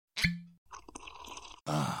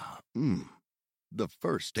The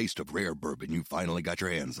first taste of rare bourbon you finally got your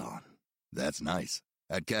hands on. That's nice.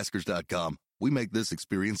 At Caskers.com, we make this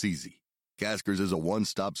experience easy. Caskers is a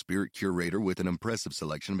one-stop spirit curator with an impressive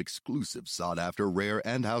selection of exclusive, sought-after, rare,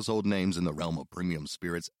 and household names in the realm of premium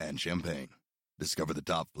spirits and champagne. Discover the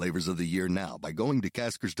top flavors of the year now by going to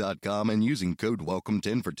Caskers.com and using code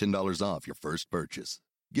WELCOME10 for $10 off your first purchase.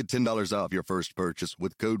 Get $10 off your first purchase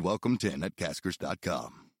with code WELCOME10 at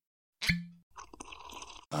Caskers.com.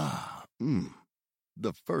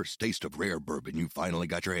 The first taste of rare bourbon you finally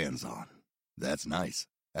got your hands on. That's nice.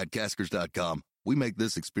 At Caskers.com, we make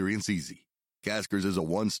this experience easy. Caskers is a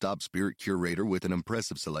one-stop spirit curator with an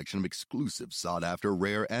impressive selection of exclusive, sought-after,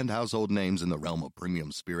 rare, and household names in the realm of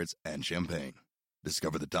premium spirits and champagne.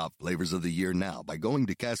 Discover the top flavors of the year now by going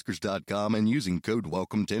to Caskers.com and using code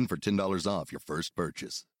WELCOME10 for $10 off your first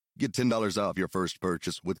purchase. Get $10 off your first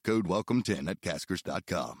purchase with code WELCOME10 at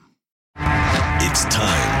Caskers.com. It's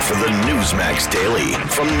time for the Newsmax Daily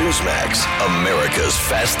from Newsmax, America's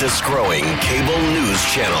fastest growing cable news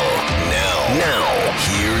channel. Now,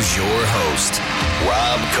 here's your host,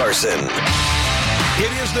 Rob Carson.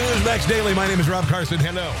 It is the Newsmax Daily. My name is Rob Carson.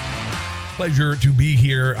 Hello. Pleasure to be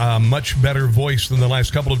here. Much better voice than the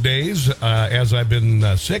last couple of days as I've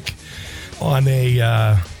been sick on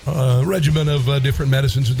a regimen of different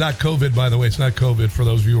medicines. It's not COVID, by the way. It's not COVID for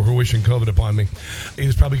those of you who are wishing COVID upon me.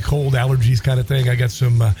 It's probably cold, allergies kind of thing. I got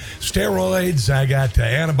some steroids. I got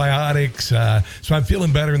antibiotics. So I'm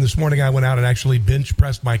feeling better. And this morning I went out and actually bench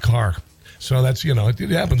pressed my car. So that's, it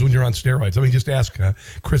happens when you're on steroids. I mean, just ask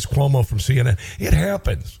Chris Cuomo from CNN. It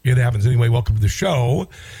happens. Anyway, welcome to the show.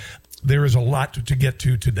 There is a lot to get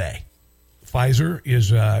to today. Pfizer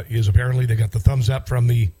is apparently, they got the thumbs up from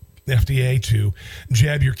the FDA to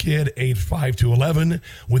jab your kid aged 5 to 11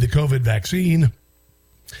 with the COVID vaccine.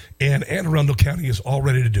 And Anne Arundel County is all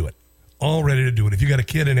ready to do it. All ready to do it. If you got a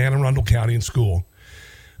kid in Anne Arundel County in school,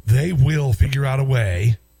 they will figure out a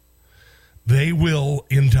way. They will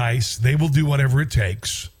entice. They will do whatever it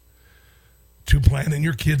takes to plant in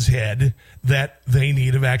your kid's head that they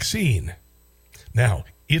need a vaccine. Now,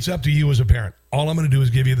 it's up to you as a parent. All I'm going to do is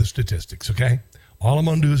give you the statistics, okay? All I'm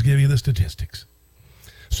going to do is give you the statistics.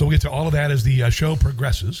 So we'll get to all of that as the show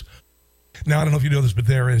progresses. Now, I don't know if you know this, but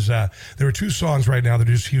there are two songs right now that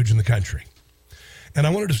are just huge in the country. And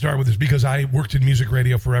I wanted to start with this because I worked in music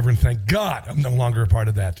radio forever, and thank God I'm no longer a part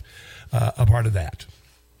of that.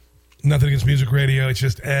 Nothing against music radio. It's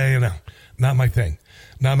just, not my thing.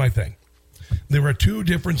 Not my thing. There are two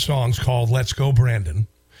different songs called Let's Go Brandon,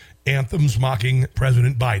 anthems mocking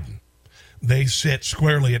President Biden. They sit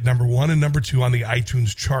squarely at number 1 and number 2 on the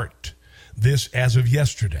iTunes chart. This as of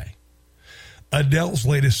yesterday. Adele's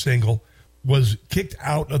latest single was kicked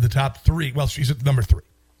out of the top 3. Well, she's at number 3.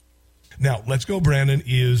 Now, Let's Go Brandon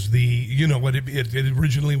is what it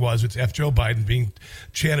originally was. It's F. Joe Biden being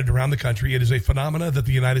chanted around the country. It is a phenomena that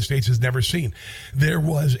the United States has never seen. There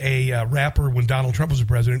was a rapper when Donald Trump was the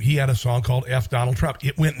president. He had a song called F. Donald Trump.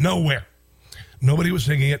 It went nowhere. Nobody was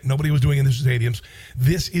singing it. Nobody was doing it in the stadiums.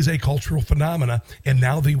 This is a cultural phenomena, and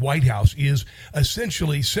now the White House is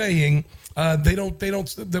essentially saying I don't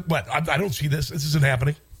see this. This isn't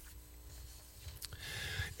happening.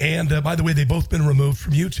 And by the way, they've both been removed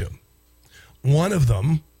from YouTube. One of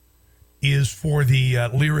them is for the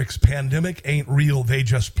lyrics, "Pandemic ain't real, they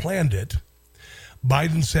just planned it."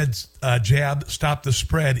 Biden said, "Jab, stop the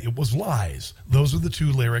spread. It was lies." Those are the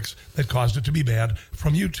two lyrics that caused it to be banned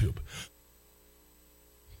from YouTube.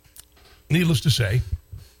 Needless to say,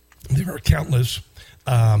 there are countless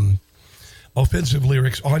offensive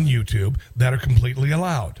lyrics on YouTube that are completely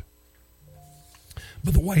allowed.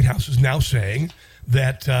 But the White House is now saying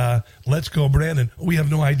that Let's Go Brandon, we have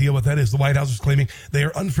no idea what that is. The White House is claiming they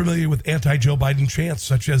are unfamiliar with anti-Joe Biden chants,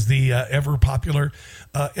 such as the ever-popular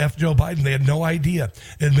F. Joe Biden. They had no idea.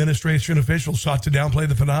 Administration officials sought to downplay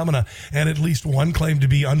the phenomena, and at least one claimed to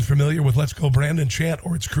be unfamiliar with Let's Go Brandon chant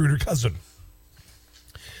or its cruder cousin.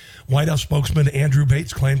 White House spokesman Andrew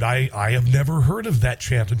Bates claimed, I have never heard of that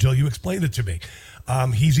chant until you explained it to me.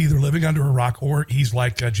 He's either living under a rock or he's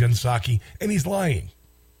like Jen Psaki, and he's lying.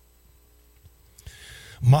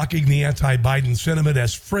 Mocking the anti-Biden sentiment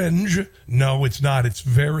as fringe. No, it's not. It's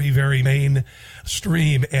very, very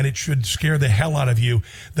mainstream, and it should scare the hell out of you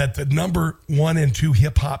that the number 1 and 2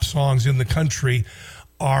 hip-hop songs in the country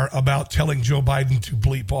are about telling Joe Biden to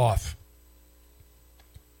bleep off.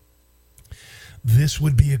 This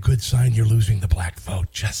would be a good sign you're losing the black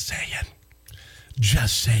vote. Just saying.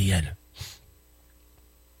 Just saying.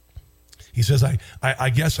 He says, I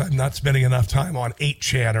guess I'm not spending enough time on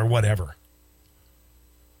 8chan or whatever.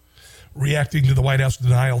 Reacting to the White House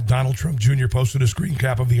denial, Donald Trump Jr. posted a screen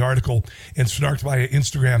cap of the article and snarked via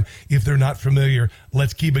Instagram, "If they're not familiar,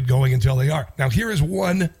 let's keep it going until they are." Now, here is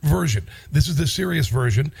one version. This is the serious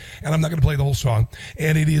version, and I'm not going to play the whole song.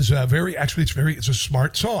 And it is it's a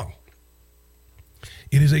smart song.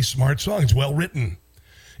 It is a smart song. It's well written.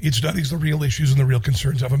 It studies the real issues and the real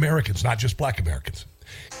concerns of Americans, not just black Americans.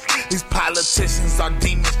 These politicians are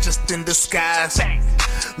demons just in disguise.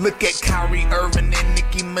 Look at Kyrie Irving and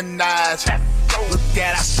Nicki Minaj. Look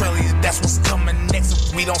at Australia, that's what's coming next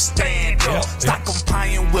if we don't stand up. Stop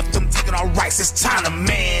complying with them, taking our rights, it's time to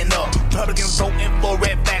man up. Republicans voting for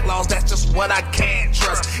red back laws, that's just what I can't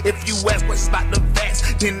trust. If you ask questions about the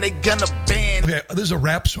vax, then they gonna ban. Okay, this is a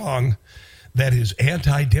rap song that is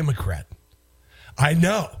anti-Democrat. I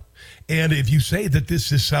know. And if you say that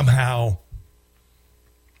this is somehow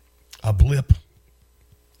a blip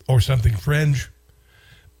or something fringe,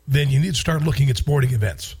 then you need to start looking at sporting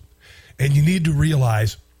events. And you need to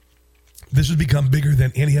realize this has become bigger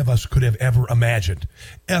than any of us could have ever imagined.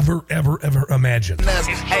 Ever imagined.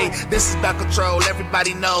 Hey, this is about control.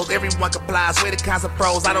 Everybody knows. Everyone complies. We're the kinds of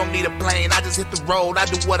pros. I don't need a plane. I just hit the road. I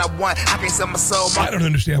do what I want. I can't sell my soul. I don't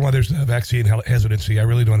understand why there's vaccine hesitancy. I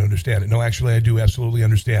really don't understand it. No, actually, I do absolutely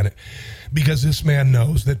understand it. Because this man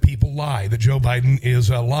knows that people lie, that Joe Biden is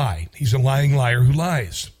a lie. He's a lying liar who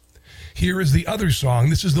lies. Here is the other song.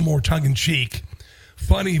 This is the more tongue-in-cheek,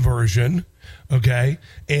 funny version. Okay,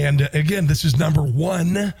 and again, this is number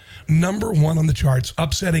one on the charts,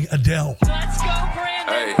 upsetting Adele. Let's go, Brandon.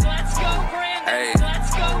 Hey. Let's go, Brandon. Hey.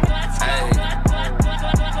 Let's go. Let's go. Hey.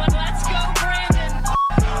 Let's go, Brandon.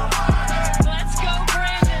 Let's go,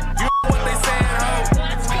 Brandon. You know what they saying, ho?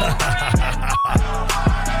 Let's go, Brandon.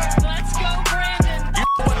 Let's go, Brandon. You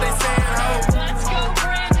know what they saying, ho? Let's go,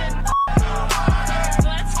 Brandon.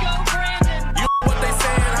 Let's go, Brandon. You know what they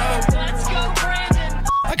saying, ho? Let's go, Brandon.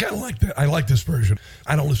 I kind of like that. I like this version.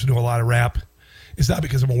 I don't listen to a lot of rap. It's not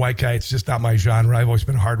because I'm a white guy. It's just not my genre. I've always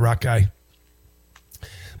been a hard rock guy.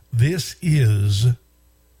 This is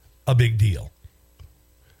a big deal.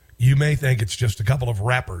 You may think it's just a couple of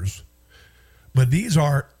rappers, but these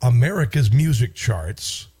are America's music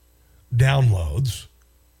charts, downloads,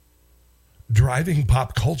 driving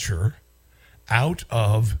pop culture out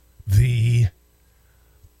of the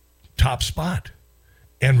top spot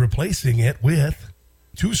and replacing it with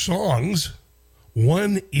two songs.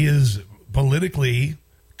 One is politically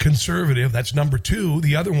conservative. That's number two.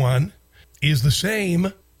 The other one is the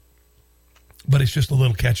same, but it's just a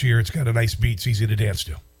little catchier. It's got a nice beat. It's easy to dance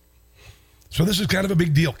to. So this is kind of a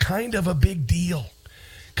big deal. Kind of a big deal.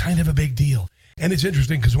 And it's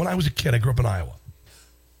interesting because when I was a kid, I grew up in Iowa.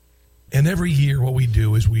 And every year what we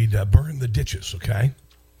do is we'd burn the ditches, okay?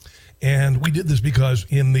 And we did this because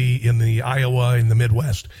in the Iowa, in the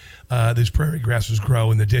Midwest, these prairie grasses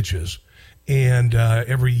grow in the ditches. And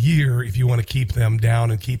every year, if you want to keep them down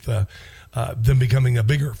and keep them becoming a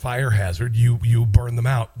bigger fire hazard, you burn them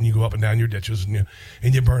out, and you go up and down your ditches, and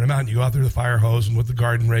you burn them out, and you go out there with a fire hose and with the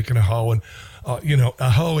garden rake and a hoe, and a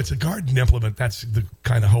hoe, it's a garden implement. That's the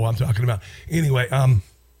kind of hoe I'm talking about. Anyway, and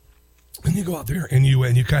you go out there and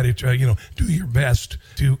you kind of do your best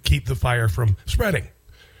to keep the fire from spreading.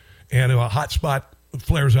 And if a hot spot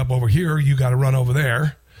flares up over here, you got to run over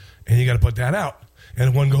there, and you got to put that out. And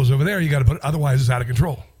if one goes over there, you got to put it, otherwise it's out of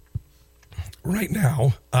control. Right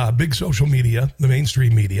now, big social media, the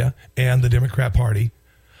mainstream media, and the Democrat Party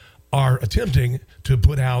are attempting to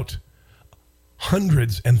put out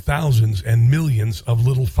hundreds and thousands and millions of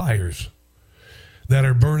little fires that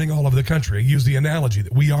are burning all over the country. I use the analogy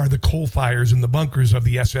that we are the coal fires in the bunkers of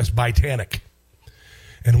the SS Titanic.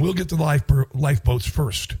 And we'll get to the lifeboats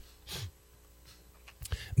first.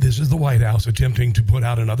 This is the White House attempting to put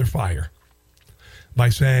out another fire by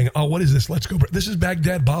saying, oh, what is this? Let's go. This is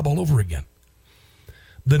Baghdad Bob all over again.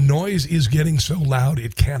 The noise is getting so loud,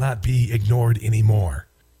 it cannot be ignored anymore.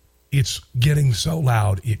 It's getting so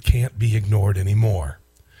loud, it can't be ignored anymore.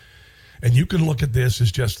 And you can look at this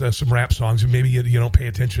as just some rap songs, and maybe you don't pay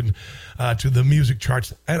attention to the music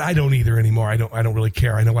charts. And I don't either anymore. I don't really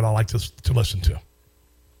care. I know what I like to listen to.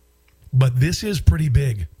 But this is pretty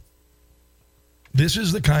big. This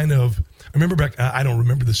is the kind of, I remember back, I don't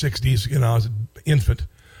remember the 60s, I was an infant,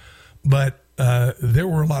 but there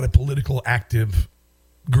were a lot of political active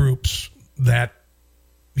groups that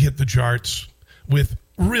hit the charts with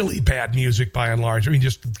really bad music by and large. I mean,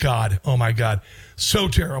 just God, oh my God, so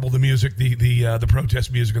terrible. The music, the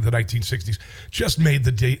protest music of the 1960s just made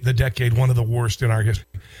the decade one of the worst in our history.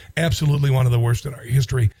 Absolutely one of the worst in our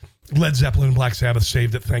history. Led Zeppelin and Black Sabbath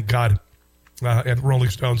saved it, thank God, and Rolling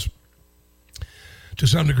Stones to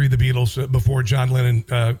some degree, the Beatles before John Lennon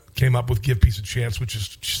came up with Give Peace a Chance, which is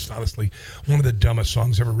just honestly one of the dumbest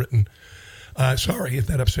songs ever written. Sorry if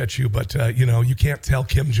that upsets you, but, you can't tell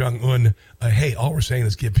Kim Jong-un, hey, all we're saying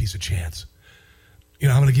is give peace a chance. I'm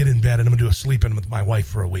going to get in bed and I'm going to do a sleep-in with my wife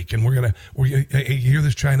for a week. And hey, you hear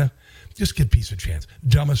this, China? Just give peace a chance.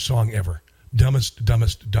 Dumbest song ever. Dumbest.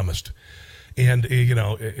 And,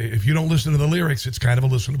 if you don't listen to the lyrics, it's kind of a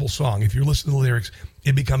listenable song. If you listen to the lyrics,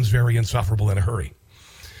 it becomes very insufferable in a hurry.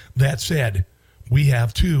 That said, we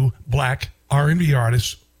have 2 black R&B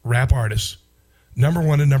artists, rap artists, number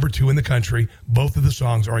 1 and number 2 in the country. Both of the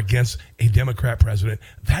songs are against a Democrat president.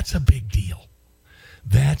 That's a big deal.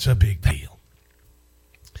 That's a big deal.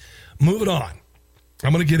 Moving on.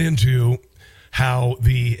 I'm going to get into how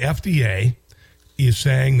the FDA is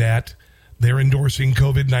saying that they're endorsing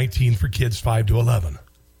COVID-19 for kids 5 to 11.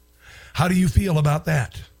 How do you feel about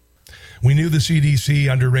that? We knew the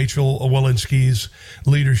CDC under Rachel Walensky's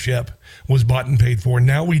leadership was bought and paid for.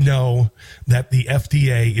 Now we know that the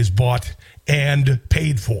FDA is bought and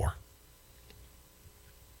paid for.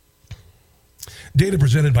 Data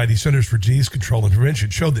presented by the Centers for Disease Control and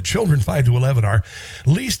Prevention showed that children 5 to 11 are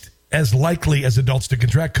least as likely as adults to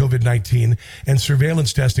contract COVID-19, and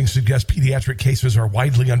surveillance testing suggests pediatric cases are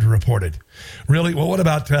widely underreported. Really? Well, what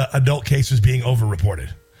about adult cases being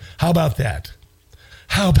overreported? How about that?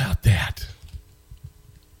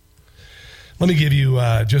 Let me give you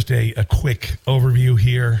just a quick overview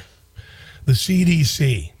here. The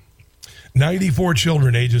CDC, 94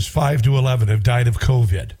 children ages 5 to 11 have died of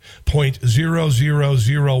COVID.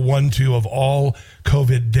 0.00012 of all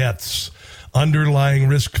COVID deaths. Underlying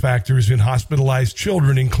risk factors in hospitalized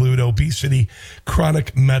children include obesity,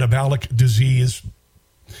 chronic metabolic disease,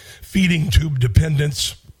 feeding tube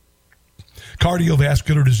dependence,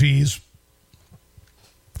 cardiovascular disease,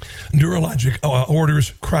 neurologic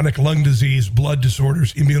orders, chronic lung disease, blood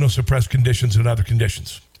disorders, immunosuppressed conditions, and other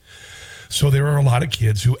conditions. So there are a lot of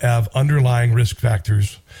kids who have underlying risk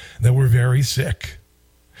factors that were very sick,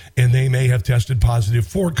 and they may have tested positive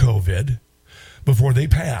for COVID before they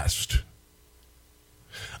passed.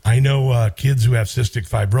 I know kids who have cystic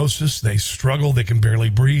fibrosis. They struggle. They can barely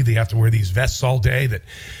breathe. They have to wear these vests all day that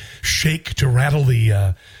shake to rattle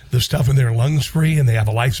the stuff in their lungs free, and they have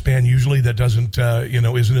a lifespan usually that doesn't,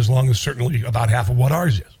 isn't as long as certainly about half of what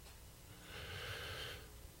ours is.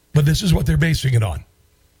 But this is what they're basing it on.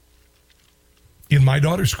 In my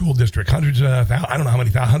daughter's school district, hundreds of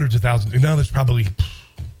thousands. No, there's probably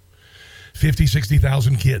 50,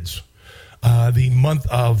 60,000 kids. The month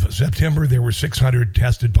of September, there were 600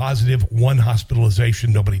 tested positive, 1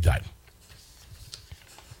 hospitalization, nobody died.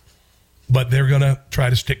 But they're going to try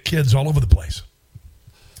to stick kids all over the place.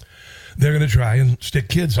 They're going to try and stick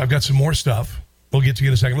kids. I've got some more stuff. We'll get to you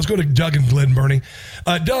in a second. Let's go to Doug and Glen Burnie.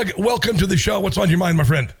 Doug, welcome to the show. What's on your mind, my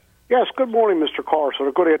friend? Yes, good morning, Mr. Carson,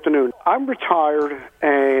 or good afternoon. I'm retired,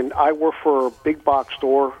 and I work for a big box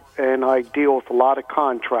store, and I deal with a lot of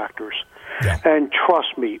contractors. Yeah. And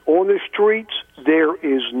trust me, on the streets, there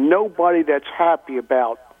is nobody that's happy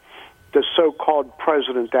about the so-called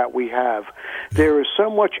president that we have. There is so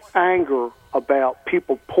much anger about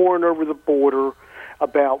people pouring over the border,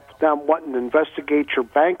 about them wanting to investigate your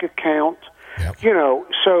bank account. Yep.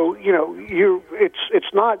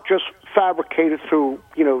 It's not just fabricated through,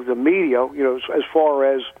 the media, as far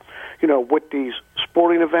as, with these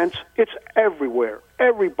sporting events. It's everywhere.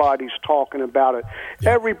 Everybody's talking about it.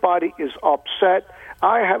 Yeah. Everybody is upset.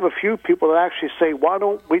 I have a few people that actually say, why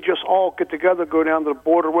don't we just all get together, go down to the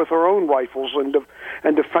border with our own rifles and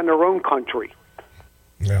defend our own country?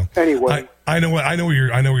 Yeah. Anyway, I know what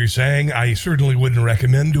you're saying. I certainly wouldn't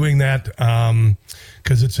recommend doing that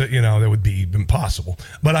because it's that would be impossible.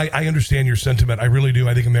 But I understand your sentiment. I really do.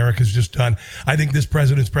 I think America's just done. I think this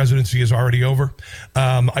president's presidency is already over.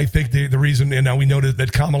 I think the reason, and now we know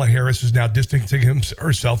that Kamala Harris is now distancing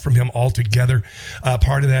herself from him altogether.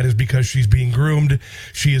 Part of that is because she's being groomed.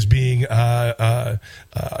 She is being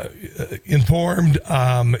informed.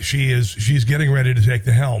 She's getting ready to take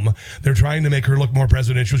the helm. They're trying to make her look more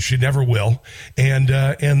presidential. She never will. And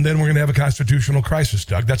then we're going to have a constitutional crisis,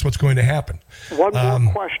 Doug. That's what's going to happen. One more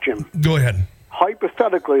question. Go ahead.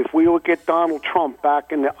 Hypothetically, if we would get Donald Trump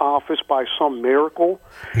back in the office by some miracle,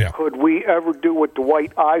 could we ever do what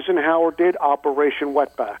Dwight Eisenhower did, Operation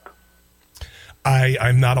Wetback?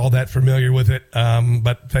 I'm not all that familiar with it,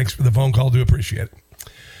 but thanks for the phone call. Do appreciate it.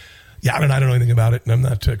 Yeah, I don't know anything about it, and I'm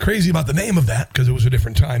not crazy about the name of that because it was a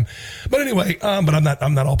different time. But anyway, but I'm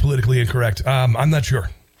not all politically incorrect. I'm not sure.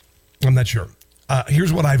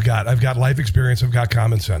 Here's what I've got. I've got life experience. I've got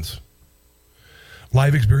common sense.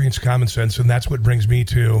 live experience, common sense, and that's what brings me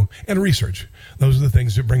to, and research. Those are the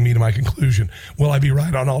things that bring me to my conclusion. Will I be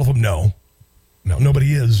right on all of them? No. No,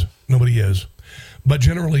 nobody is. Nobody is. But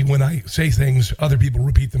generally, when I say things, other people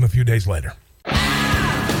repeat them a few days later.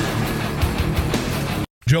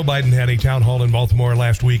 Joe Biden had a town hall in Baltimore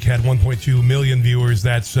last week, had 1.2 million viewers.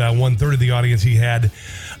 That's 1/3 of the audience he had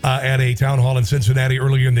at a town hall in Cincinnati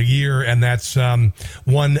earlier in the year, and that's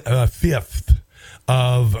 1/5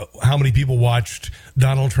 of how many people watched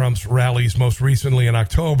Donald Trump's rallies most recently in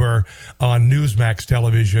October on Newsmax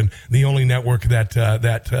television, the only network that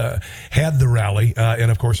had the rally. And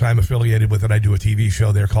of course, I'm affiliated with it. I do a TV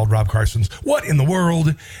show there called Rob Carson's What in the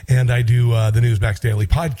World? And I do the Newsmax Daily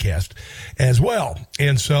podcast as well.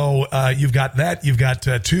 And so you've got that. You've got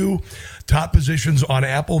two top positions on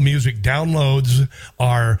Apple Music downloads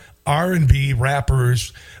are R&B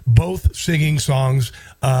rappers, both singing songs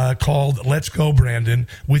called Let's Go Brandon,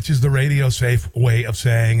 which is the radio-safe way of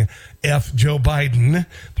saying F Joe Biden.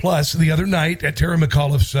 Plus, the other night at Terry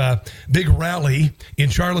McAuliffe's big rally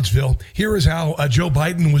in Charlottesville, here is how Joe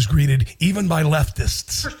Biden was greeted, even by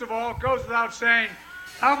leftists. First of all, it goes without saying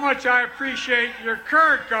how much I appreciate your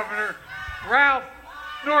current governor, Ralph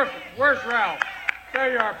Northam. Where's Ralph?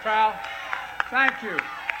 There you are, pal. Thank you.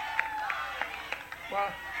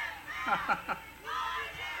 Well...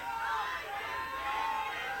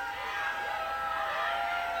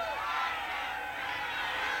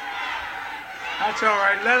 That's all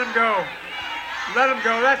right. Let him go. Let him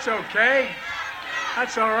go. That's okay.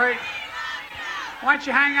 That's all right. Why don't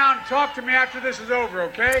you hang out and talk to me after this is over,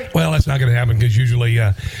 okay? Well, that's not going to happen because usually,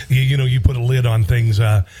 you put a lid on things.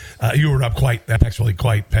 You were up quite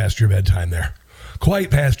past your bedtime there.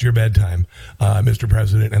 Quite past your bedtime, Mr.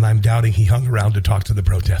 President, and I'm doubting he hung around to talk to the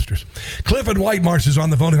protesters. Cliff and Whitemarsh is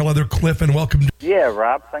on the phone. Hello there, Cliff, and welcome. Yeah,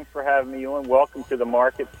 Rob, thanks for having me on. Welcome to the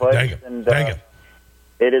marketplace. Thank you. And, Thank you.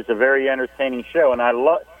 It is a very entertaining show, and I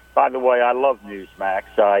love Newsmax.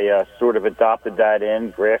 I sort of adopted that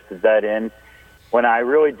in, grafted that in, when I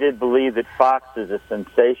really did believe that Fox is a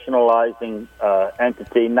sensationalizing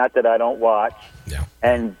entity, not that I don't watch. Yeah.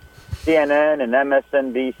 And CNN and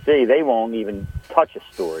MSNBC, they won't even touch a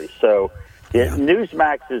story. So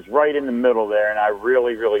Newsmax is right in the middle there, and I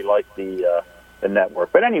really, really like the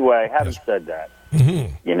network. But anyway, having said that,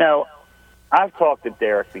 I've talked to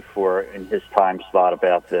Derek before in his time slot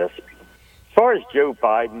about this. As far as Joe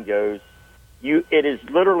Biden goes, it is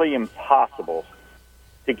literally impossible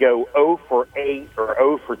to go 0 for 8 or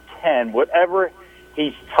 0 for 10, whatever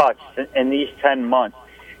he's touched in these 10 months.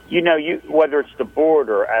 Whether it's the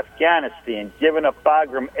border, Afghanistan, giving up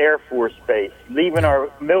Bagram Air Force Base, leaving our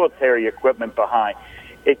military equipment behind.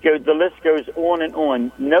 The list goes on and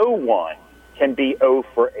on. No one can be 0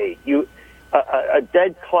 for 8. A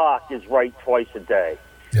dead clock is right twice a day.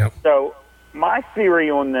 Yep. So my theory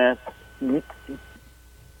on this,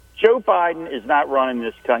 Joe Biden is not running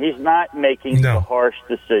this country. He's not making the harsh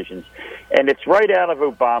decisions. And it's right out of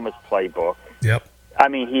Obama's playbook. Yep. I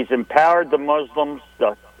mean, he's empowered the Muslims,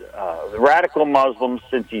 the radical Muslims,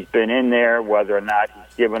 since he's been in there, whether or not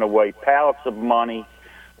he's given away pallets of money.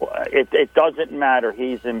 It doesn't matter.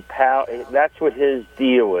 He's empowered. That's what his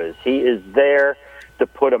deal is. He is there to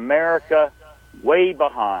put America way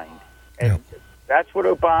behind. And that's what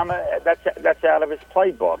that's out of his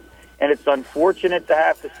playbook. And it's unfortunate to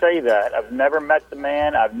have to say that. I've never met the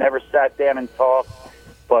man. I've never sat down and talked.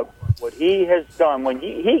 But what he has done, when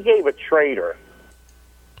he gave a traitor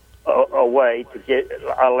a way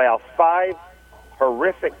to allow 5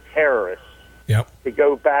 horrific terrorists to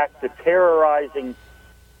go back to terrorizing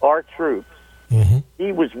our troops. Mm-hmm.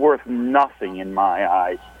 He was worth nothing in my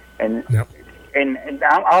eyes. And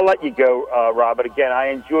I'll let you go, Robert. Again, I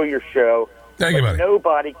enjoy your show. Thank you,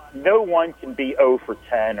 buddy. No one can be 0 for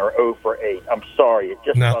 10 or 0 for 8. I'm sorry. It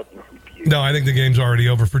just doesn't compute. No, I think the game's already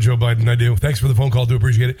over for Joe Biden. I do. Thanks for the phone call. Do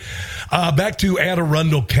appreciate it. Back to Anne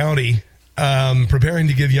Arundel County, preparing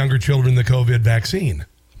to give younger children the COVID vaccine.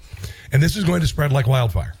 And this is going to spread like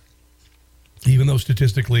wildfire. Even though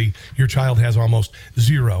statistically your child has almost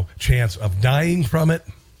zero chance of dying from it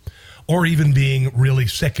or even being really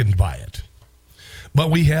sickened by it.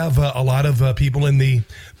 But we have a lot of people in the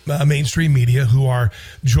mainstream media who are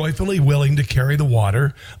joyfully willing to carry the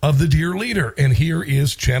water of the dear leader. And here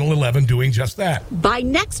is Channel 11 doing just that. By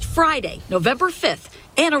next Friday, November 5th,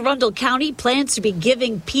 Anne Arundel County plans to be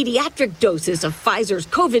giving pediatric doses of Pfizer's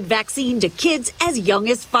COVID vaccine to kids as young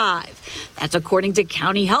as 5. That's according to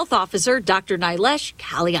County Health Officer Dr. Nilesh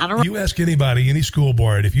Kalyana. You ask anybody, any school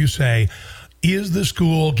board, if you say, is the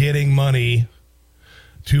school getting money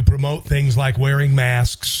to promote things like wearing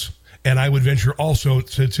masks And I would venture also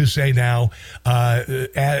to say now,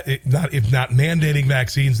 if not mandating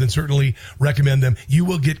vaccines, then certainly recommend them. You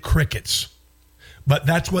will get crickets. But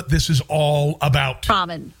that's what this is all about.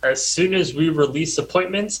 Common. As soon as we release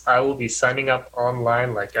appointments, I will be signing up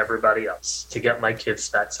online like everybody else to get my kids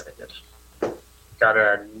vaccinated. Got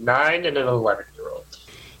a 9 and an 11-year-old.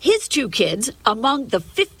 His 2 kids, among the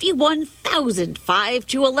 51,000 5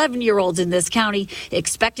 to 11-year-olds in this county,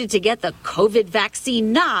 expected to get the COVID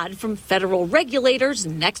vaccine nod from federal regulators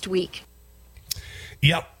next week.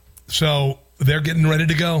 Yep. So they're getting ready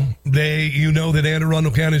to go. You know that Anne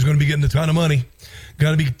Arundel County is going to be getting a ton of money.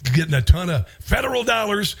 Going to be getting a ton of federal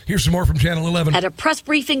dollars. Here's some more from Channel 11. At a press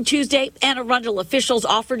briefing Tuesday, Anne Arundel officials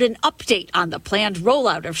offered an update on the planned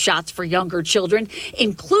rollout of shots for younger children,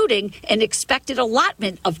 including an expected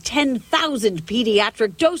allotment of 10,000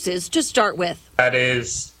 pediatric doses to start with.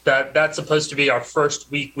 That's supposed to be our first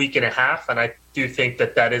week and a half, and I do think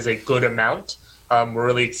that is a good amount. We're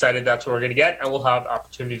really excited that's what we're going to get, and we'll have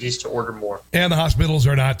opportunities to order more. And the hospitals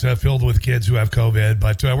are not filled with kids who have COVID,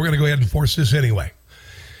 but we're going to go ahead and force this anyway.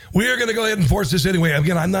 We are going to go ahead and force this anyway.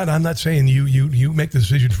 Again, I'm not saying you make the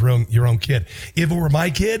decision for your own kid. If it were my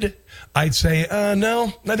kid, I'd say,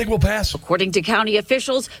 no, I think we'll pass. According to county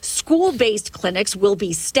officials, school-based clinics will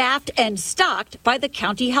be staffed and stocked by the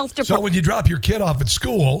county health department. So when you drop your kid off at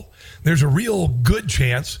school, there's a real good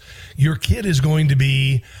chance your kid is going to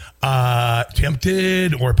be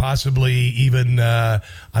tempted or possibly even,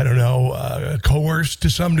 coerced to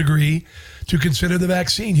some degree to consider the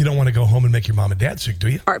vaccine. You don't want to go home and make your mom and dad sick, do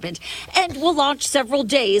you? And will launch several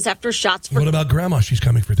days after shots for... What about Grandma? She's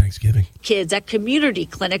coming for Thanksgiving. Kids at community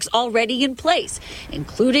clinics already in place,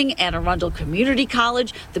 including Anne Arundel Community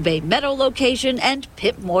College, the Bay Meadow location, and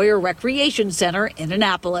Pip Moyer Recreation Center in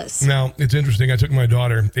Annapolis. Now, it's interesting. I took my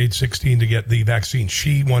daughter, age 16, to get the vaccine.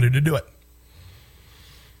 She wanted to do it.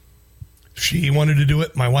 She wanted to do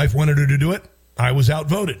it. My wife wanted her to do it. I was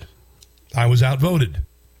outvoted.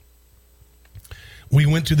 We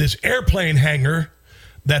went to this airplane hangar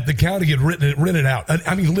that the county had rented out.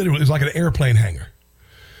 I mean, literally, it was like an airplane hangar.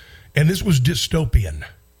 And this was dystopian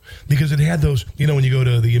because it had those, when you go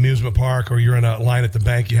to the amusement park or you're in a line at the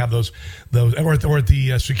bank, you have those or at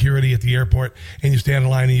the security at the airport, and you stand in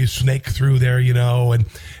line and you snake through there,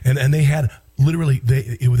 and they had literally,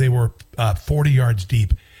 they were 40 yards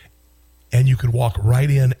deep, and you could walk right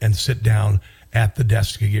in and sit down at the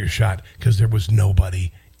desk to get your shot because there was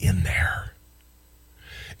nobody in there.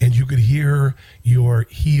 And you could hear your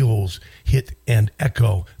heels hit and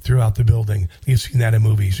echo throughout the building. You've seen that in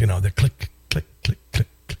movies, the click, click, click, click,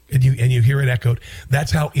 click, and you hear it echoed.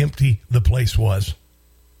 That's how empty the place was.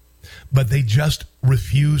 But they just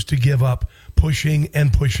refused to give up, pushing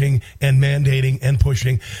and pushing and mandating and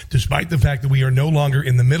pushing, despite the fact that we are no longer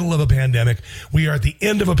in the middle of a pandemic. We are at the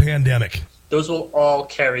end of a pandemic. Those will all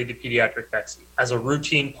carry the pediatric vaccine as a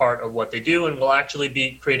routine part of what they do, and we'll actually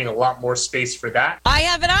be creating a lot more space for that.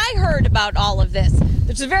 I heard about all of this.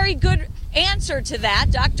 There's a very good answer to that.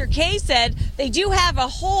 Dr. K said they do have a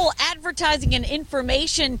whole advertising and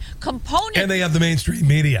information component. And they have the mainstream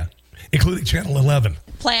media, including Channel 11.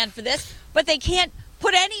 Plan for this, but they can't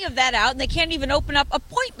put any of that out, and they can't even open up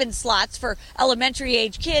appointment slots for elementary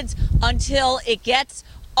age kids until it gets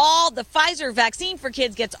the Pfizer vaccine for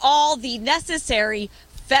kids gets all the necessary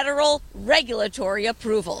federal regulatory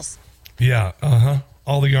approvals. Yeah,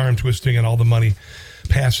 all the arm twisting and all the money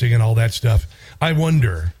passing and all that stuff. I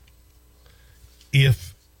wonder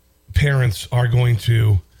if parents are going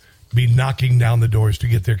to be knocking down the doors to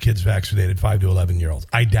get their kids vaccinated, 5 to 11-year-olds.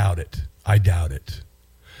 I doubt it.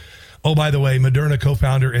 Oh, by the way, Moderna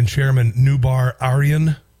co-founder and chairman Noubar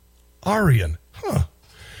Arian,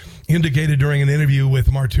 indicated during an interview with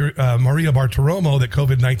Maria Bartiromo that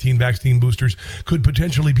COVID-19 vaccine boosters could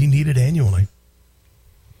potentially be needed annually.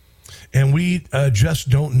 And we just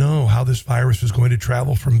don't know how this virus is going to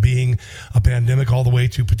travel from being a pandemic all the way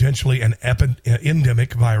to potentially an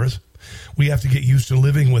endemic virus. We have to get used to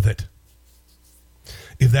living with it.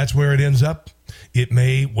 If that's where it ends up, it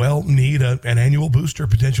may well need an annual booster,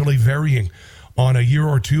 potentially varying on a year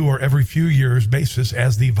or two or every few years basis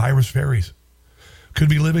as the virus varies. Could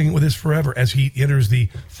be living with this forever as he enters the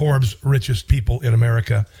Forbes richest people in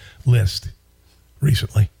America list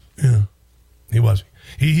recently. Yeah, he was.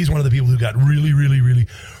 He's one of the people who got really rich.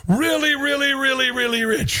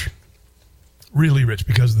 Really rich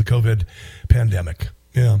because of the COVID pandemic.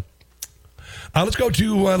 Yeah. Let's go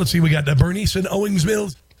to, let's see, we got Bernice in Owings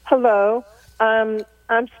Mills. Hello. I'm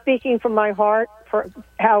speaking from my heart for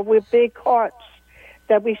how we're big hearts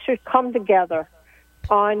that we should come together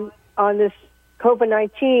on this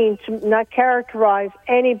COVID-19 to not characterize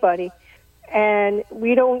anybody and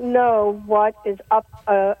we don't know what is up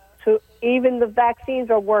to even the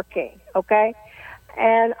vaccines are working, okay?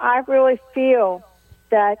 And I really feel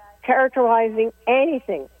that characterizing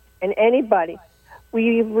anything and anybody,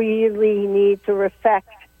 we really need to reflect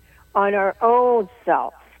on our own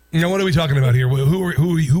self. Now, what are we talking about here?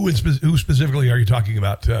 Who specifically are you talking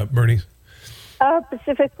about, Bernice?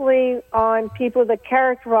 Specifically on people that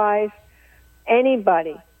characterize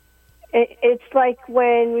anybody. It's like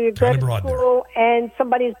when you go to school and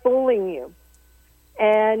somebody's bullying you.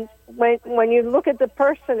 And when you look at the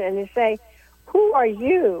person and you say, who are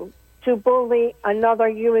you to bully another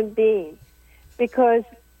human being? Because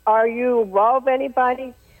are you above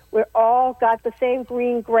anybody? We're all got the same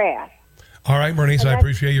green grass. All right, Bernice, I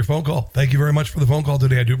appreciate your phone call. Thank you very much for the phone call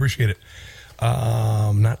today. I do appreciate it.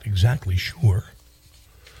 Not exactly sure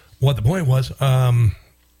what the point was. I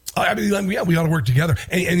mean, yeah, we ought to work together.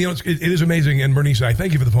 And you know, it is amazing. And Bernice, I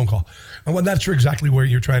thank you for the phone call. I'm not sure exactly where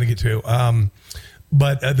you're trying to get to.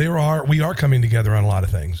 But we are coming together on a lot of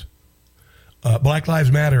things. Black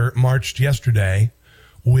Lives Matter marched yesterday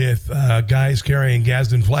with guys carrying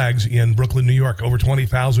Gadsden flags in Brooklyn, New York. Over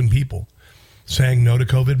 20,000 people saying no to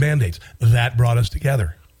COVID mandates. That brought us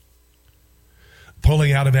together.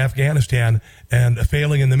 Pulling out of Afghanistan and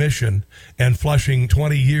failing in the mission and flushing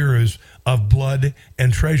 20 years of blood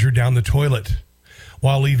and treasure down the toilet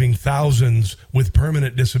while leaving thousands with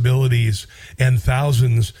permanent disabilities and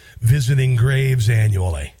thousands visiting graves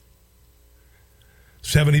annually.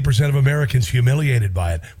 70% of Americans humiliated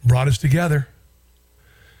by it. Brought us together.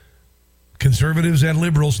 Conservatives and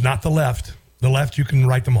liberals, not the left. The left, you can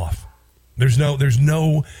write them off. There's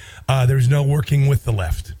no working with the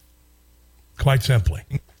left. Quite simply.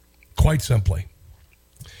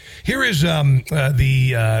 Here is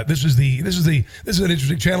this is an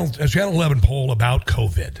interesting Channel 11 poll about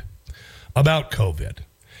COVID.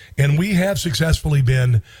 And we have successfully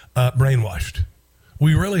been brainwashed.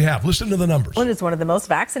 We really have. Listen to the numbers. Maryland is one of the most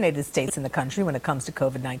vaccinated states in the country when it comes to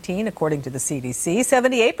COVID-19, according to the CDC.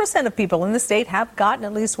 78% of people in the state have gotten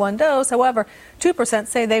at least one dose. However, 2%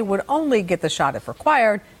 say they would only get the shot if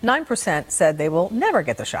required. 9% said they will never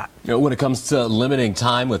get the shot. You know, when it comes to limiting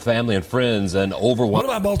time with family and friends and What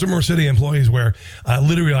about Baltimore City employees where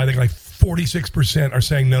literally I think like 46% are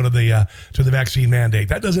saying no to the vaccine mandate?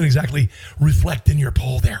 That doesn't exactly reflect in your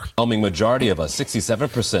poll there. Overwhelming majority of us,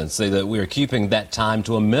 67%, say that we are keeping that time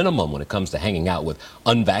to a minimum when it comes to hanging out with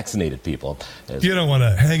unvaccinated people. You don't want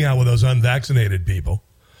to hang out with those unvaccinated people.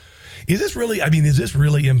 Is this really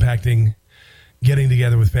impacting getting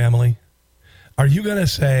together with family? Are you going to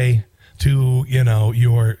say to,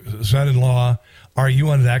 your son-in-law, are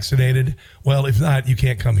you unvaccinated? Well, if not, you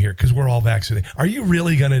can't come here because we're all vaccinated. Are you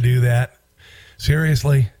really going to do that?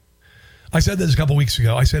 Seriously? I said this a couple weeks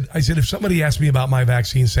ago. I said, if somebody asks me about my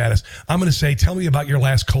vaccine status, I'm going to say, tell me about your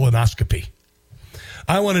last colonoscopy.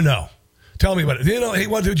 I want to know. Tell me about it. Hey,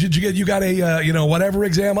 what did you get? You got a, whatever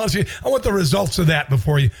exam? I want the results of that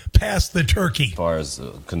before you pass the turkey. As far as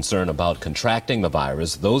concern about contracting the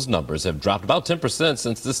virus, those numbers have dropped about 10%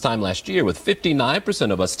 since this time last year, with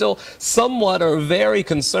 59% of us still somewhat or very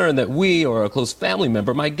concerned that we or a close family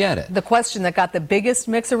member might get it. The question that got the biggest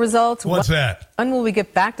mix of results. What's that? When will we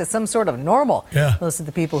get back to some sort of normal? Yeah. Most of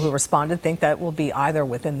the people who responded think that will be either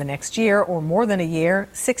within the next year or more than a year.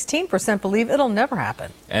 16% believe it'll never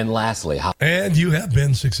happen. And lastly, and you have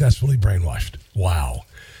been successfully brainwashed. Wow.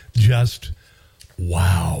 Just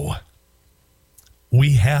wow.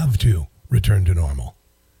 We have to return to normal,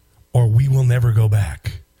 or we will never go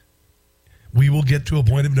back. We will get to a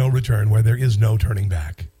point of no return where there is no turning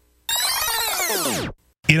back.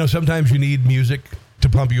 Sometimes you need music to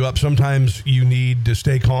pump you up. Sometimes you need to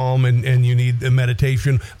stay calm and you need a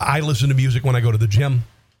meditation. I listen to music when I go to the gym.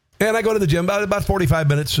 And I go to the gym about 45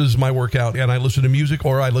 minutes is my workout. And I listen to music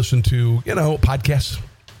or I listen to, podcasts.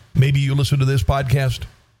 Maybe you listen to this podcast.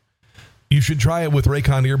 You should try it with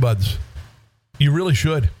Raycon earbuds. You really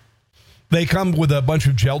should. They come with a bunch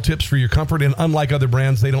of gel tips for your comfort. And unlike other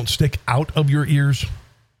brands, they don't stick out of your ears.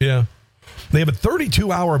 Yeah. They have a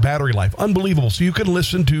 32-hour battery life. Unbelievable. So you can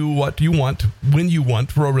listen to what you want, when you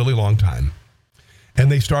want, for a really long time. And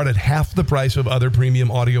they start at half the price of other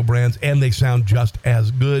premium audio brands, and they sound just as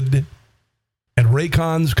good. And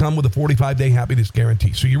Raycons come with a 45-day happiness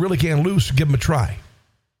guarantee. So you really can't lose. Give them a try.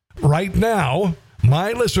 Right now,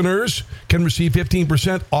 my listeners can receive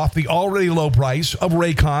 15% off the already low price of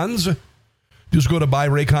Raycons. Just go to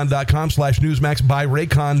buyraycon.com/Newsmax,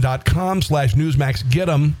 buyraycon.com/Newsmax. Get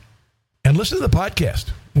them and listen to the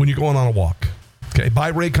podcast when you're going on a walk. Okay,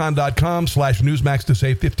 buyraycon.com/Newsmax to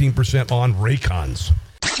save 15% on Raycons.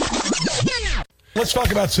 Let's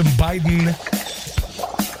talk about some Biden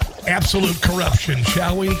absolute corruption,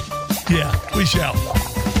 shall we? Yeah, we shall.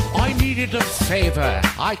 I needed a favor,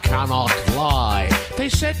 I cannot lie. They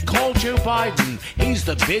said call Joe Biden, he's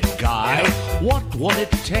the big guy. What would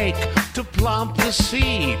it take to plant the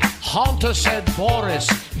seed? Hunter said, Boris,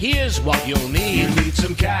 here's what you'll need. You need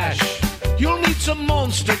some cash. You'll need some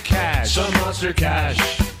monster cash. Some monster cash.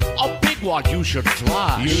 A big one you should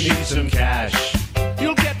flash. You need some cash.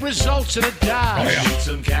 You'll get results in a dash. Oh, yeah. You need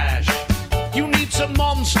some cash. You need some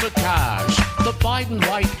monster cash. The Biden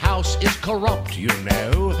White House is corrupt, you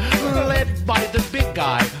know. Led by the big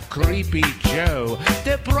guy, Creepy Joe.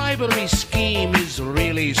 Their bribery scheme is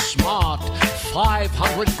really smart.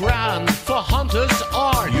 500 grand for Hunter's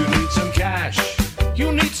art. You need some cash.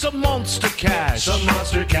 You need some monster cash. Some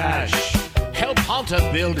monster cash. Help Hunter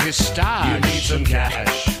build his stash. You need some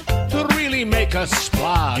cash. To really make a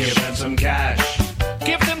splash. Give them some cash.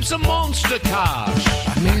 Give them some monster cash.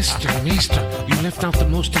 Mister, you left out the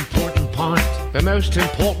most important part. The most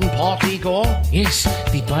important part, Igor? Yes,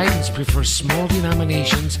 the Bidens prefer small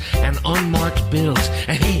denominations and unmarked bills.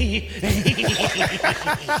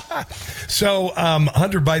 So,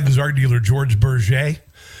 Hunter Biden's art dealer, George Berger,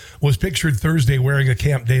 was pictured Thursday wearing a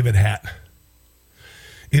Camp David hat.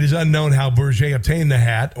 It is unknown how Berger obtained the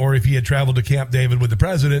hat or if he had traveled to Camp David with the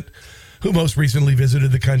president, who most recently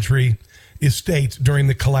visited the country estate during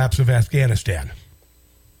the collapse of Afghanistan.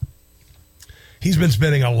 He's been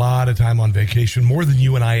spending a lot of time on vacation, more than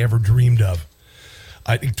you and I ever dreamed of.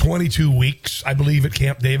 I think 22 weeks, I believe, at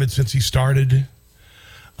Camp David since he started.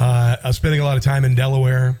 Spending a lot of time in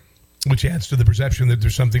Delaware, which adds to the perception that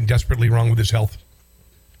there's something desperately wrong with his health.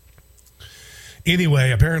 Anyway,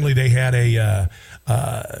 apparently they had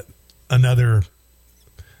another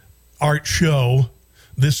art show,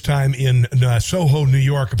 this time in Soho, New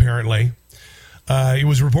York, apparently. It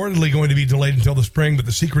was reportedly going to be delayed until the spring, but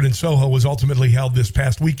the secret in Soho was ultimately held this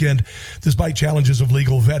past weekend, despite challenges of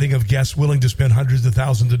legal vetting of guests willing to spend hundreds of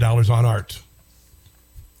thousands of dollars on art.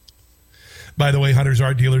 By the way, Hunter's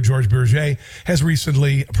art dealer, George Berger, has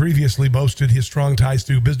previously boasted his strong ties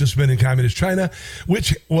to businessmen in communist China,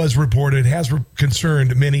 which was reported has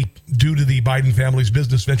concerned many due to the Biden family's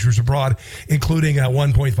business ventures abroad, including a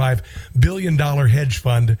 $1.5 billion hedge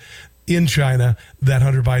fund in China that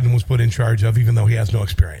Hunter Biden was put in charge of, even though he has no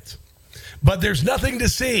experience. But there's nothing to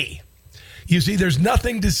see. You see, there's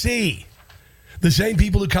nothing to see. The same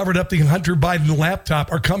people who covered up the Hunter Biden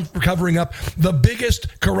laptop are covering up the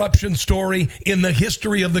biggest corruption story in the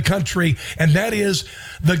history of the country, and that is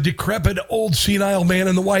the decrepit old senile man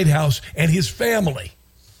in the White House and his family.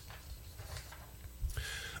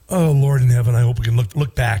 Oh, Lord in heaven, I hope we can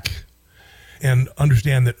look back and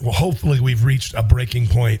understand that, well, hopefully we've reached a breaking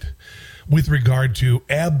point with regard to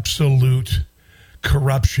absolute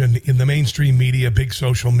corruption in the mainstream media, big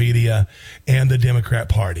social media, and the Democrat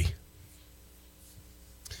Party.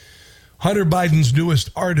 Hunter Biden's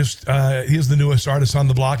newest artist, he is the newest artist on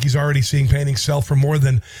the block. He's already seeing paintings sell for more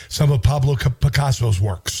than some of Pablo Picasso's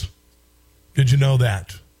works. Did you know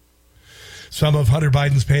that? Some of Hunter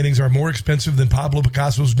Biden's paintings are more expensive than Pablo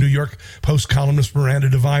Picasso's New York Post columnist Miranda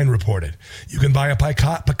Devine reported. You can buy a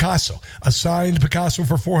Picasso, a signed Picasso,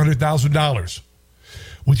 for $400,000,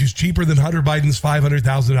 which is cheaper than Hunter Biden's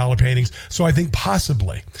 $500,000 paintings. So I think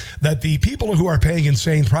possibly that the people who are paying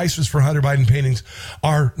insane prices for Hunter Biden paintings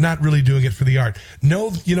are not really doing it for the art.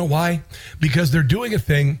 No, you know why? Because they're doing a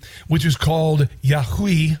thing which is called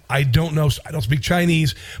yahui. I don't know, I don't speak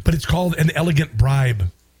Chinese, but it's called an elegant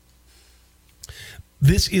bribe.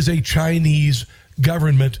 This is a Chinese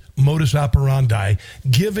government modus operandi,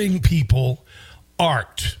 giving people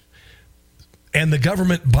art and the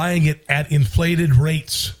government buying it at inflated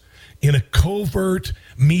rates in a covert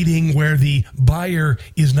meeting where the buyer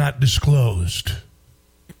is not disclosed.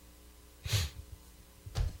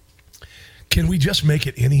 Can we just make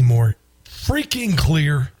it any more freaking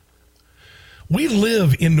clear? We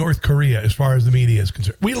live in North Korea as far as the media is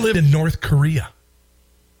concerned. We live in North Korea.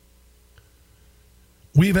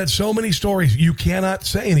 We've had so many stories you cannot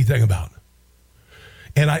say anything about.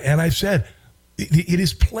 And I've said, it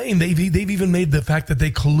is plain. They've even made the fact that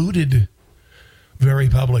they colluded very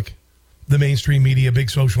public, the mainstream media, big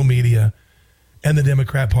social media, and the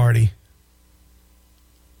Democrat Party.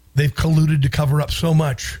 They've colluded to cover up so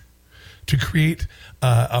much to create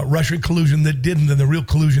a Russian collusion that didn't, and the real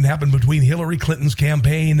collusion happened between Hillary Clinton's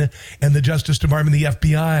campaign and the Justice Department, the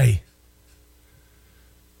FBI.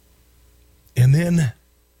 And then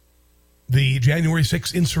the January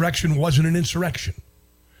 6th insurrection wasn't an insurrection.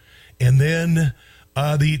 And then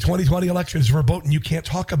the 2020 election is verboten. You can't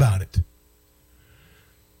talk about it.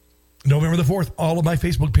 November the 4th, all of my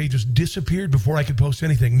Facebook pages disappeared before I could post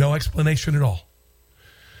anything. No explanation at all.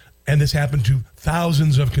 And this happened to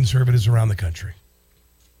thousands of conservatives around the country.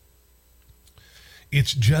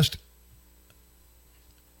 It's just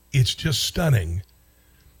stunning.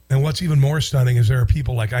 And what's even more stunning is there are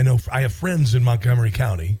people like I have friends in Montgomery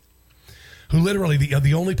County who literally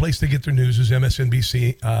the only place they get their news is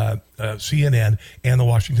MSNBC, CNN, and the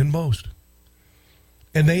Washington Post.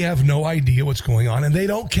 And they have no idea what's going on, and they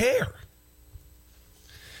don't care.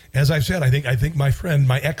 As I've said, I think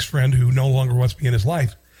my ex-friend who no longer wants me in his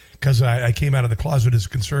life, because I came out of the closet as a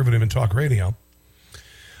conservative in talk radio,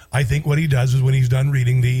 I think what he does is when he's done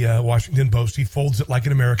reading the Washington Post, he folds it like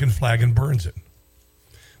an American flag and burns it.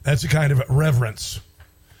 That's the kind of reverence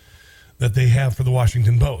that they have for the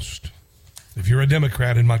Washington Post. If you're a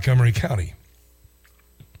Democrat in Montgomery County.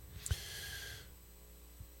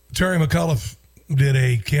 Terry McAuliffe did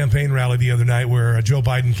a campaign rally the other night where Joe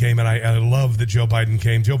Biden came, and I love that Joe Biden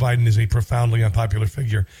came. Joe Biden is a profoundly unpopular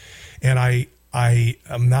figure, and I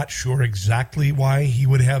am not sure exactly why he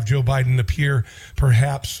would have Joe Biden appear.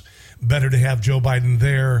 Perhaps better to have Joe Biden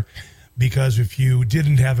there, because if you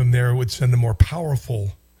didn't have him there, it would send a more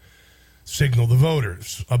powerful signal to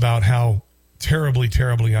voters about how terribly,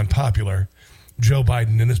 terribly unpopular Joe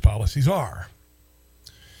Biden and his policies are.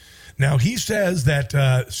 Now, he says that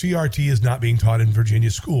CRT is not being taught in Virginia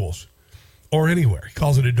schools or anywhere. He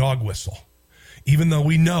calls it a dog whistle, even though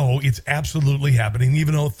we know it's absolutely happening,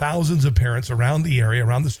 even though thousands of parents around the area,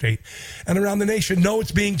 around the state, and around the nation know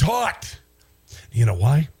it's being taught. You know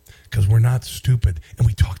why? Because we're not stupid, and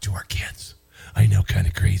we talk to our kids. I know, kind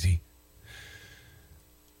of crazy.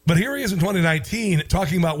 But here he is in 2019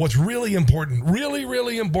 talking about what's really important, really,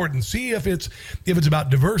 really important. See if it's about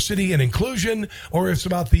diversity and inclusion, or if it's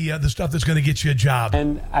about the stuff that's going to get you a job.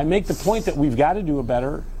 And I make the point that we've got to do a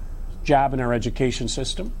better job in our education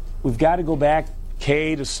system. We've got to go back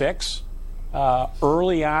K to 6.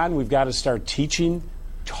 Early on, we've got to start teaching,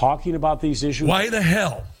 talking about these issues. Why the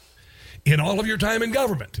hell, in all of your time in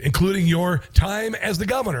government, including your time as the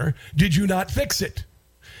governor, did you not fix it?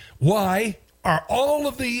 Why are all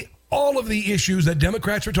of the issues that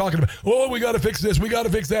Democrats are talking about? Oh, we got to fix this, we got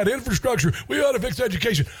to fix that, infrastructure, we got to fix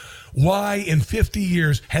education. Why in 50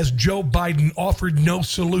 years has Joe Biden offered no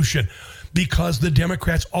solution? Because the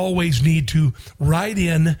Democrats always need to ride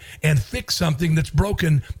in and fix something that's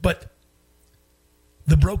broken, but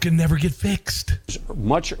the broken never get fixed.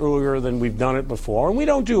 Much earlier than we've done it before, and we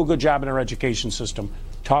don't do a good job in our education system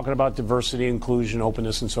talking about diversity, inclusion,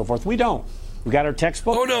 openness, and so forth. We don't. We got our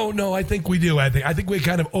textbook? Oh, no, I think we do. I think we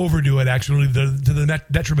kind of overdo it, actually, to the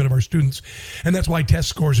detriment of our students. And that's why test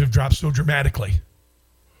scores have dropped so dramatically.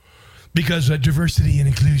 Because diversity and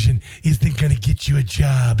inclusion isn't going to get you a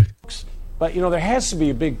job. But, there has to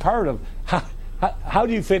be a big part of how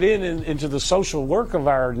do you fit into the social work of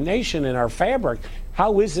our nation and our fabric?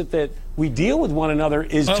 How is it that we deal with one another?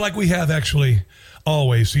 Like we have, actually,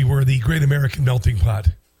 always. See, we're the great American melting pot.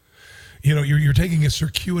 You're taking a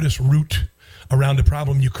circuitous route around a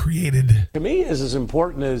problem you created. To me, is as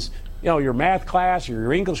important as, your math class or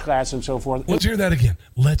your English class and so forth. Let's hear that again.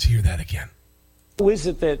 How is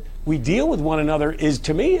it that we deal with one another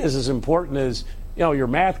to me, is as important as, your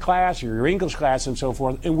math class or your English class and so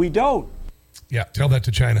forth, and we don't. Yeah, tell that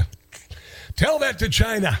to China.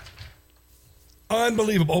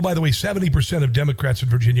 Unbelievable. Oh, by the way, 70% of Democrats in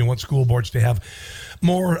Virginia want school boards to have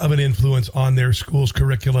more of an influence on their school's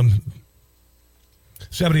curriculum.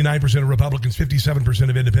 79% of Republicans, 57%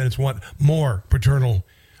 of independents want more parental,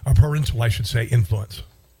 influence.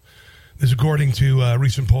 This is according to a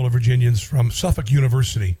recent poll of Virginians from Suffolk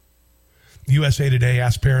University. USA Today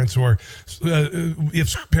asked parents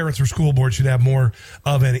if parents or school boards should have more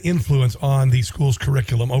of an influence on the school's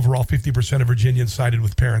curriculum. Overall, 50% of Virginians sided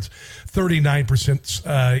with parents.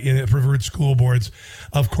 39% preferred school boards.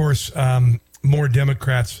 Of course, more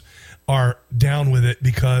Democrats are down with it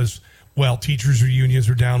because, well, teachers or unions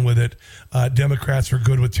are down with it. Democrats are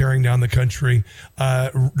good with tearing down the country,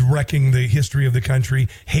 wrecking the history of the country,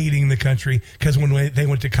 hating the country, because when they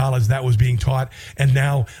went to college, that was being taught, and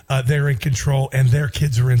now they're in control, and their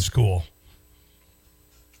kids are in school.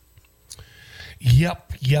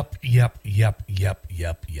 Yep.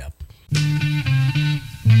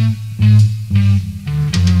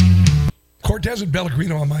 Cortez and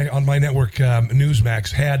Pellegrino on my network,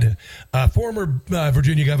 Newsmax, had former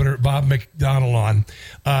Virginia Governor Bob McDonnell on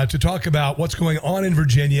to talk about what's going on in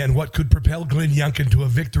Virginia and what could propel Glenn Youngkin to a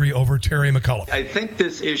victory over Terry McAuliffe. I think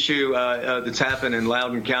this issue that's happened in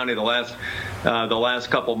Loudoun County the last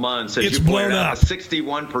couple months, as it's you pointed blown out, up.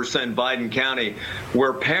 61% Biden County,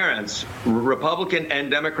 where parents, Republican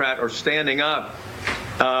and Democrat, are standing up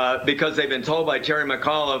because they've been told by Terry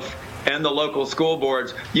McAuliffe and the local school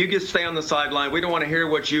boards, you just stay on the sideline. We don't want to hear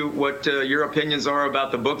what your opinions are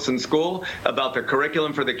about the books in school, about the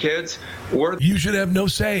curriculum for the kids. You should have no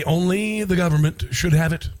say. Only the government should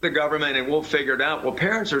have it. The government, and we'll figure it out. Well,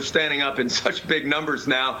 parents are standing up in such big numbers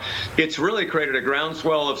now. It's really created a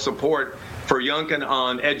groundswell of support for Youngkin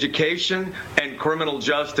on education and criminal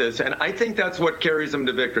justice, and I think that's what carries him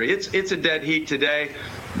to victory. It's a dead heat today,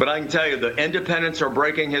 but I can tell you the independents are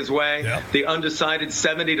breaking his way. Yep. The undecided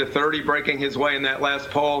 70-30 breaking his way in that last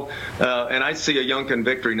poll, and I see a Youngkin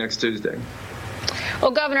victory next Tuesday.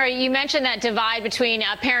 Well, Governor, you mentioned that divide between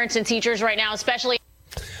parents and teachers right now, especially.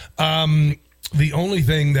 The only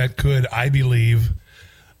thing that could, I believe,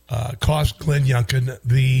 cost Glenn Youngkin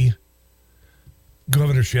the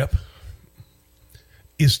governorship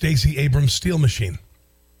is Stacey Abrams' Steel Machine.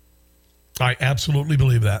 I absolutely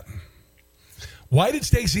believe that. Why did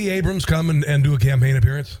Stacey Abrams come and do a campaign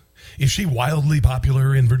appearance? Is she wildly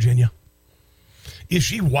popular in Virginia? Is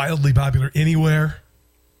she wildly popular anywhere?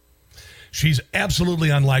 She's absolutely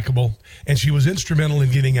unlikable, and she was instrumental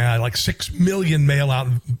in getting like 6 million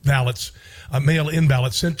mail-in ballots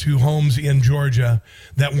sent to homes in Georgia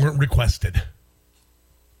that weren't requested.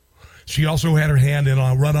 She also had her hand in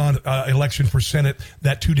a run-on election for Senate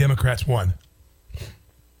that 2 Democrats won.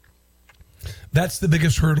 That's the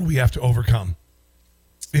biggest hurdle we have to overcome.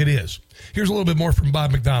 It is. Here's a little bit more from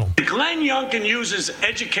Bob McDonald. Glenn Youngkin uses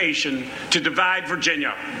education to divide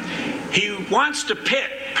Virginia. He wants to pit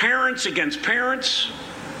parents against parents,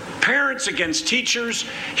 parents against teachers.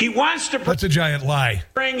 He wants to That's a giant lie.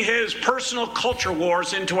 Bring his personal culture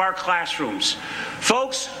wars into our classrooms.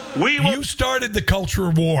 Folks, You started the culture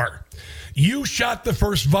war. You shot the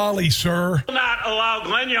first volley, sir. Will not allow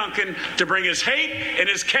Glenn Youngkin to bring his hate and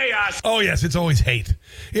his chaos. Oh, yes, it's always hate.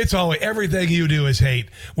 It's always, everything you do is hate.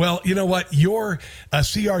 Well, you know what? Your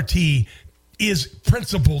CRT is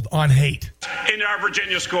principled on hate. In our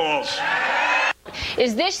Virginia schools.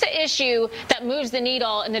 Is this the issue that moves the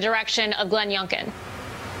needle in the direction of Glenn Youngkin?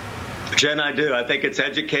 Jen, I do. I think it's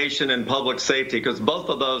education and public safety, because both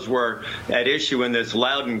of those were at issue in this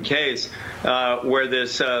Loudon case, where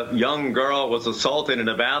this young girl was assaulted in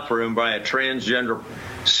a bathroom by a transgender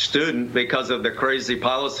student because of the crazy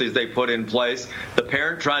policies they put in place. The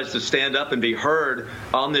parent tries to stand up and be heard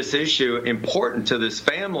on this issue important to this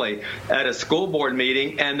family at a school board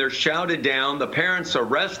meeting, and they're shouted down. The parents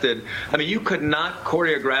arrested. I mean, you could not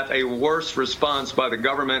choreograph a worse response by the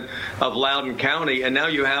government of Loudoun County, and now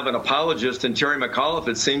you have an apologist in Terry McAuliffe,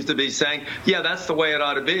 it seems to be saying, yeah, that's the way it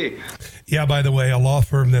ought to be. Yeah, by the way, a law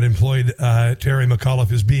firm that employed Terry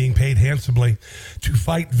McAuliffe is being paid handsomely to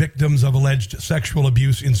fight victims of alleged sexual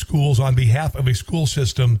abuse in schools on behalf of a school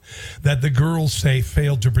system that the girls say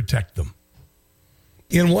failed to protect them.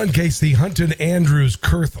 In one case, the Hunton Andrews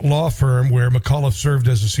Kurth law firm, where McAuliffe served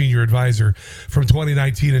as a senior advisor from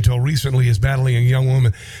 2019 until recently, is battling a young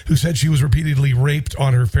woman who said she was repeatedly raped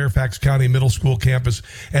on her Fairfax County middle school campus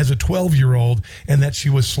as a 12-year-old, and that she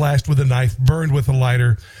was slashed with a knife, burned with a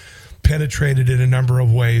lighter, penetrated in a number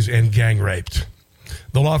of ways, and gang raped.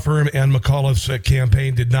 The law firm and McAuliffe's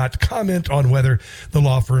campaign did not comment on whether the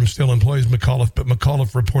law firm still employs McAuliffe, but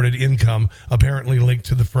McAuliffe reported income apparently linked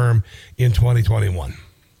to the firm in 2021.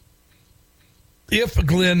 If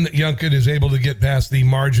Glenn Youngkin is able to get past the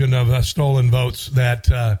margin of stolen votes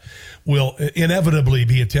that will inevitably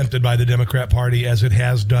be attempted by the Democrat Party, as it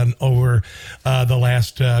has done over the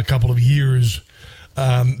last couple of years,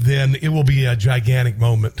 then it will be a gigantic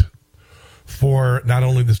moment for not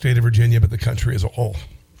only the state of Virginia, but the country as a whole.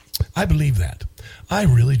 I believe that. I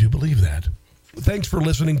really do believe that. Thanks for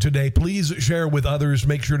listening today. Please share with others.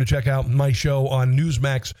 Make sure to check out my show on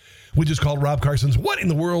Newsmax, which is called Rob Carson's What in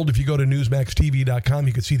the World? If you go to NewsmaxTV.com,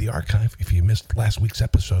 you can see the archive if you missed last week's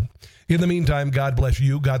episode. In the meantime, God bless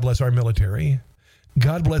you. God bless our military.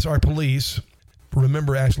 God bless our police.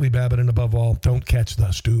 Remember Ashley Babbitt, and above all, don't catch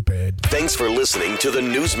the stupid. Thanks for listening to the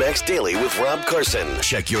Newsmax Daily with Rob Carson.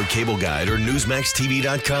 Check your cable guide or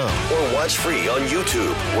NewsmaxTV.com or watch free on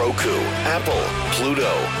YouTube, Roku, Apple,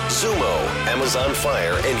 Pluto, Zumo, Amazon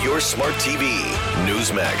Fire, and your smart TV.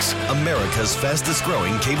 Newsmax, America's fastest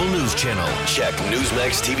growing cable news channel. Check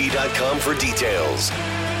NewsmaxTV.com for details.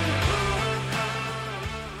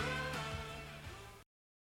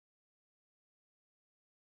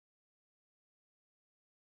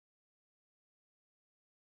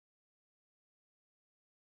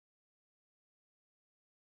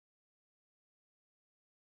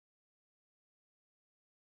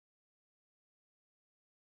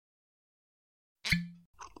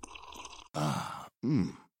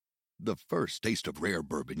 The first taste of rare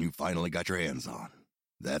bourbon you finally got your hands on.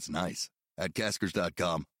 That's nice. At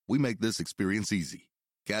Caskers.com, we make this experience easy.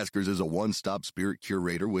 Caskers is a one-stop spirit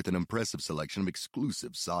curator with an impressive selection of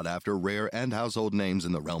exclusive, sought-after, rare, and household names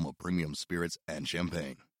in the realm of premium spirits and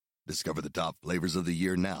champagne. Discover the top flavors of the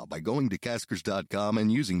year now by going to Caskers.com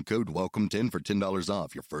and using code WELCOME10 for $10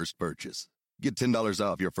 off your first purchase. Get $10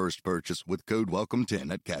 off your first purchase with code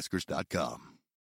WELCOME10 at Caskers.com.